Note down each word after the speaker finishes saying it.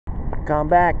come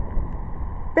back,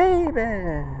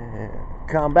 baby,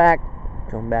 come back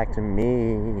to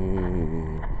me.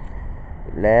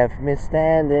 You left me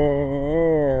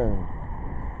standing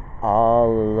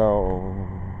all alone.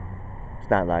 It's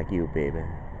not like you, baby.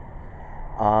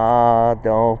 Ah,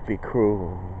 don't be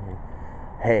cruel.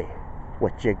 Hey,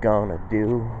 what you gonna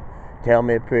do? Tell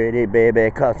me, pretty baby,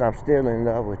 'cause I'm still in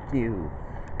love with you.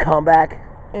 Come back,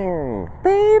 baby.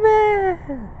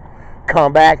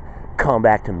 Come back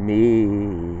to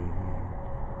me.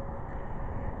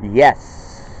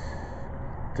 Yes,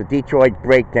 it's a Detroit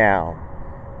breakdown.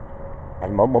 A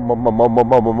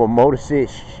motor city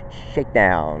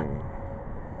shakedown.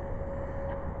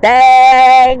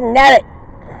 Dang it!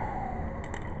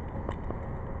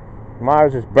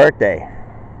 Tomorrow's his birthday.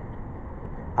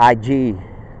 IG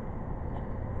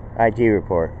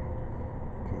report.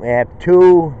 We have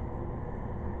two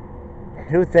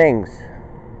things.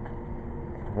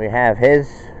 We have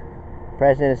his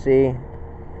presidency.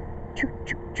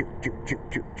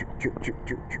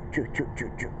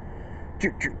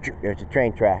 There's the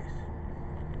train tracks.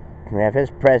 We have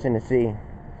his presidency.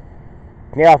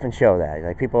 They often show that.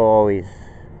 Like, people always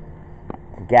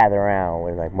gather around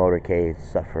with like motorcades,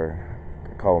 stuff for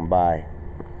going by,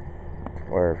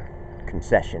 or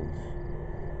concessions,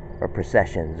 or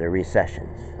processions, or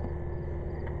recessions.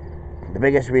 The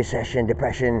biggest recession,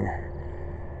 depression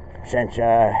since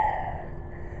the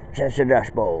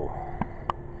Dust Bowl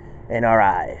in our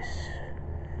eyes.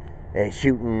 They're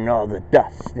shooting all the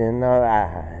dust in our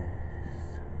eyes.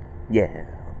 Yeah.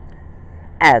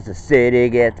 As the city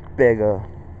gets bigger.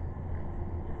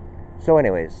 So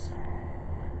anyways,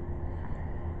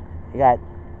 you got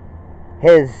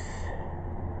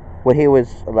what he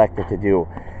was elected to do.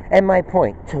 And my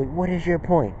point, so what is your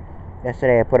point?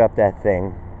 Yesterday I put up that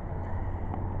thing.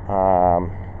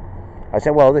 I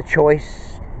said, well, the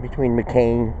choice between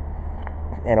McCain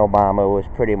and Obama was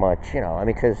pretty much,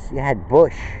 because you had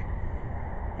Bush.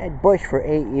 You had Bush for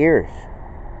 8 years.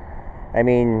 I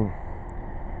mean,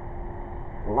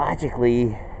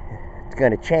 logically, it's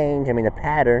going to change. I mean, the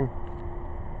pattern.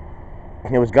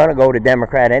 It was going to go to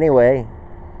Democrat anyway.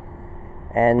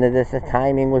 And the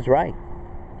timing was right.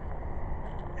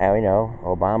 And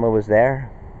Obama was there.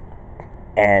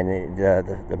 And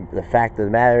the fact of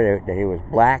the matter that he was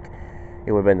black,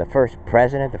 he would have been the first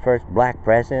black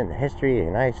president in the history of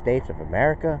the United States of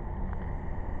America.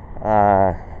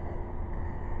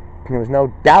 There was no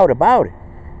doubt about it.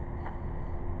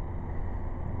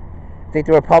 I think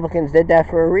the Republicans did that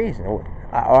for a reason. Or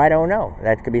I don't know.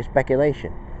 That could be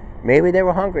speculation. Maybe they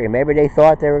were hungry. Maybe they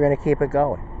thought they were going to keep it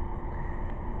going.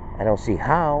 I don't see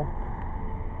how.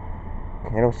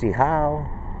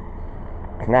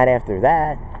 Not after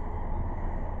that.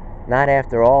 Not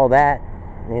after all that.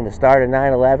 I mean, the start of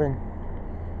 9/11.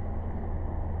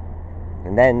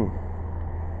 And then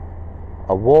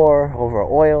a war over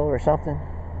oil or something.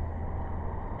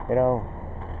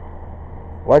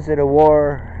 Was it a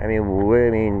war? I mean,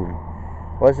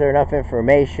 was there enough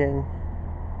information?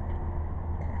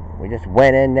 We just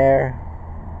went in there,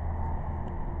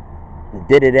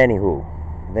 did it anyhow.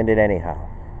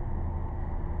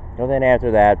 Then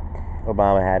after that,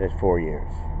 Obama had his 4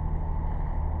 years.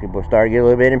 People started to get a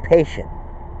little bit impatient.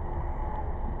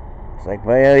 It's like,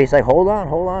 well, he's like, hold on.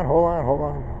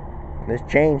 This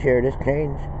change. Change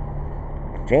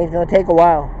gonna take a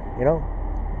while,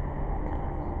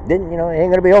 It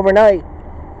ain't gonna be overnight.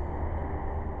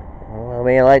 I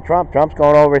mean, like Trump's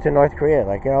going over to North Korea.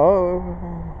 Like,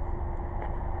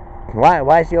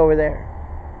 why is he over there?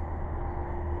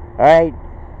 All right,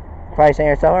 probably saying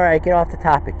to yourself, all right, get off the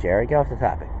topic, Jerry. Get off the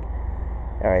topic.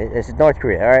 All right, this is North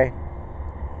Korea. All right.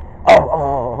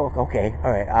 Oh, okay.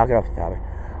 All right, I'll get off the topic.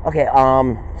 Okay.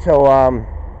 So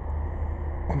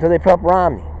they put up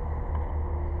Romney.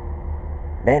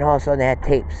 Then all of a sudden they had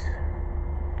tapes.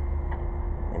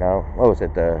 What was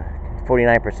it, the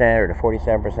 49% or the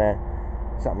 47%?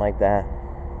 Something like that.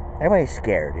 Everybody's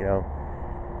scared, A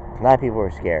lot of people are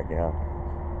scared,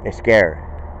 They're scared.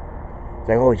 It's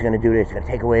like, oh, he's going to do this, he's going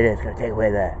to take away this, he's going to take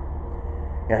away that.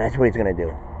 That's what he's going to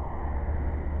do.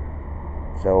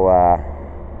 So,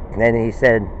 and then he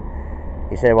said,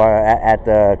 well, at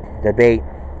the debate,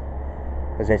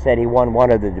 because they said he won one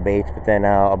of the debates, but then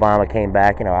Obama came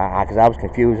back, because I was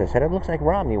confused. I said, it looks like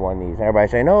Romney won these. And everybody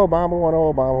saying, no, Obama won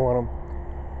them.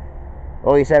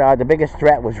 Well, he said the biggest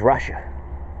threat was Russia.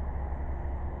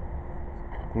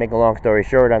 To make a long story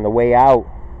short, on the way out,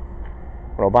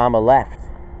 when Obama left,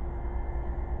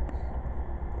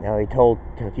 he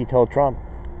told Trump,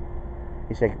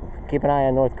 he said, keep an eye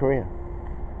on North Korea.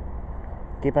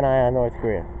 Keep an eye on North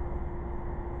Korea.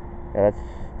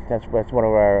 That's one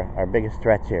of our biggest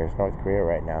threats here is North Korea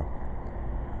right now.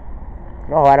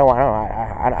 No, I don't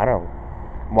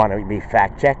want to be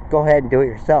fact checked. Go ahead and do it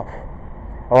yourself.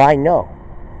 Oh, I know.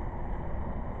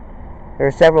 There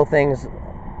are several things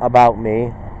about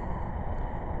me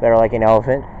that are like an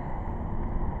elephant,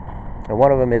 and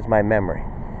one of them is my memory.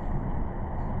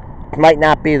 It might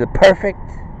not be the perfect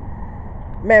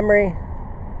memory.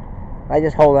 I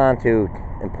just hold on to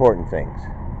important things.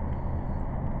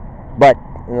 But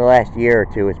in the last year or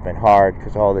two, it's been hard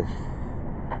because all this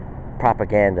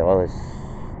propaganda, all this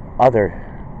other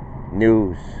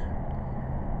news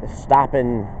is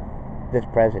stopping this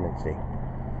presidency.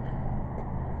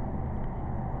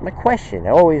 My question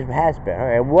always has been, all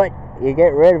right, what, you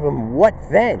get rid of him, what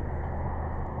then?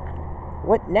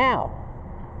 What now?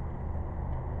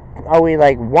 Are we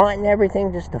like wanting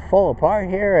everything just to fall apart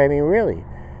here? I mean, really?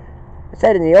 I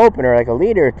said in the opener, like a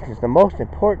leader is the most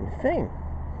important thing.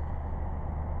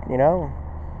 You know?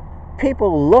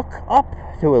 People look up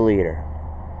to a leader.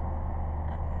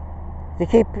 To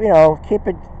keep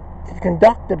it, to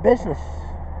conduct the business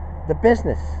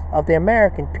of the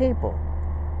American people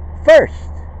first.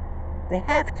 They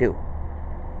have to.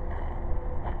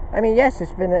 I mean, yes,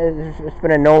 it's been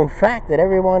a known fact that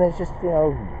everyone is just,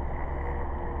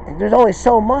 there's only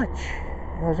so much.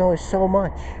 There's only so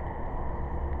much.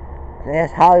 And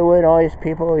yes, Hollywood and all these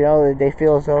people, they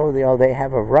feel as though, they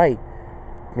have a right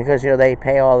because, they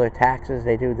pay all their taxes,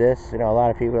 they do this. A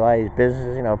lot of people, a lot of these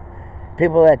businesses,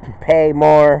 people that pay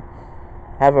more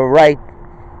have a right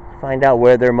to find out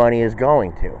where their money is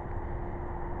going to.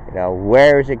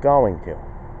 Where is it going to?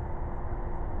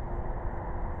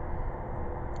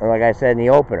 And like I said in the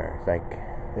opener, it's like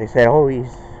they said, oh, he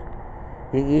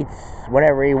eats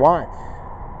whatever he wants.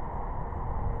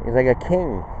 He's like a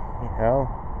king,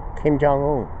 Kim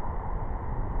Jong-un.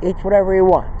 Eats whatever he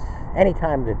wants, any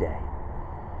time of the day.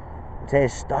 And say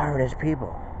he's starving his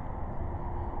people.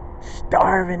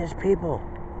 Starving his people.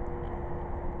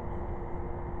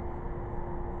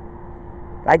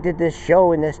 I did this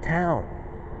show in this town.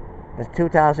 It's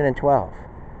 2012.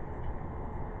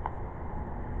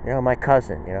 My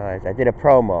cousin, I did a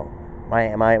promo.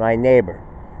 My neighbor.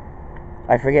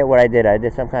 I forget what I did. I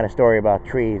did some kind of story about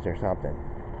trees or something.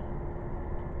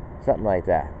 Something like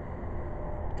that.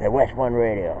 Say West One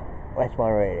Radio. West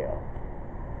One Radio.